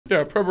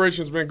Yeah,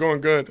 preparation's been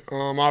going good.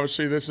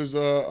 Obviously, this is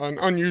an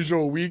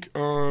unusual week,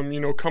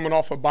 coming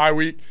off a bye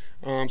week.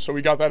 So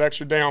we got that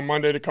extra day on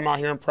Monday to come out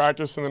here and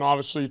practice, and then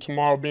obviously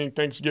tomorrow being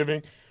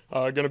Thanksgiving,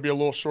 going to be a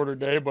little shorter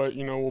day, but,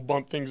 we'll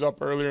bump things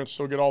up earlier and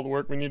still get all the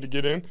work we need to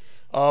get in.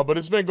 But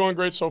it's been going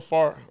great so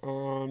far.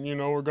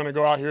 We're going to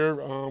go out here.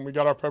 We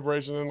got our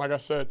preparation in, like I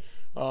said.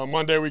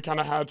 Monday we kind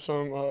of had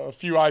a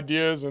few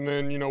ideas, and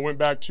then, went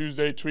back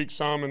Tuesday, tweaked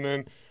some, and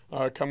then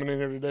coming in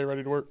here today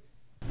ready to work.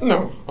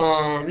 No.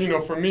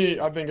 For me,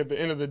 I think at the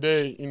end of the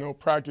day,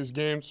 practice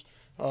games,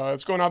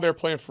 it's going out there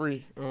playing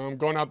free,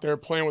 going out there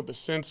playing with the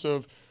sense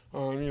of,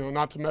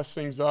 not to mess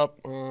things up.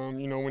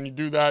 When you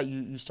do that,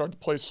 you start to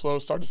play slow,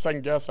 start to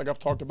second guess like I've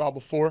talked about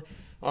before.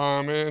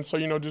 And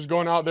so, just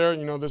going out there,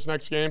 this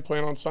next game,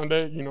 playing on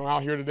Sunday,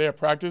 out here today at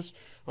practice,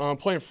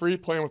 playing free,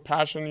 playing with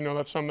passion.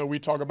 That's something that we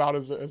talk about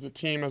as a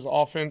team, as an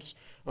offense,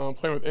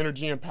 playing with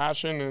energy and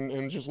passion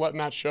and just letting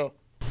that show.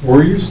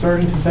 Were you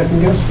starting to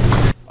second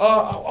guess?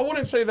 I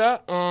wouldn't say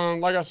that.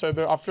 Like I said,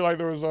 I feel like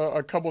there was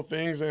a couple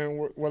things,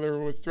 and whether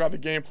it was throughout the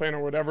game plan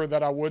or whatever,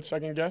 that I would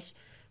second guess.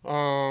 Like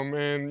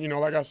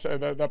I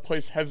said, that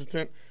plays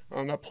hesitant,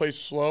 that plays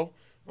slow.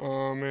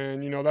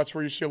 That's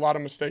where you see a lot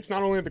of mistakes,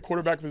 not only at the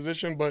quarterback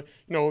position, but,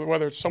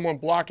 whether it's someone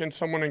blocking,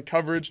 someone in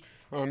coverage,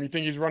 you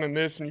think he's running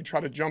this and you try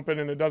to jump it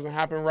and it doesn't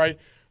happen right.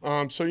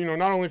 So,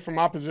 not only from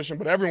my position,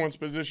 but everyone's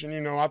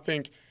position, I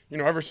think,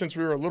 ever since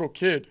we were a little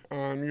kid,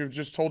 you're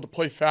just told to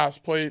play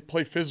fast, play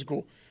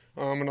physical.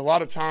 And a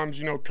lot of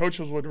times,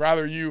 coaches would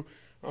rather you,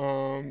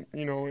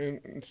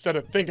 instead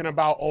of thinking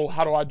about,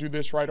 how do I do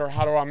this right or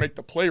how do I make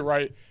the play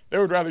right, they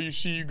would rather you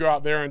see you go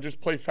out there and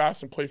just play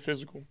fast and play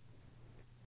physical.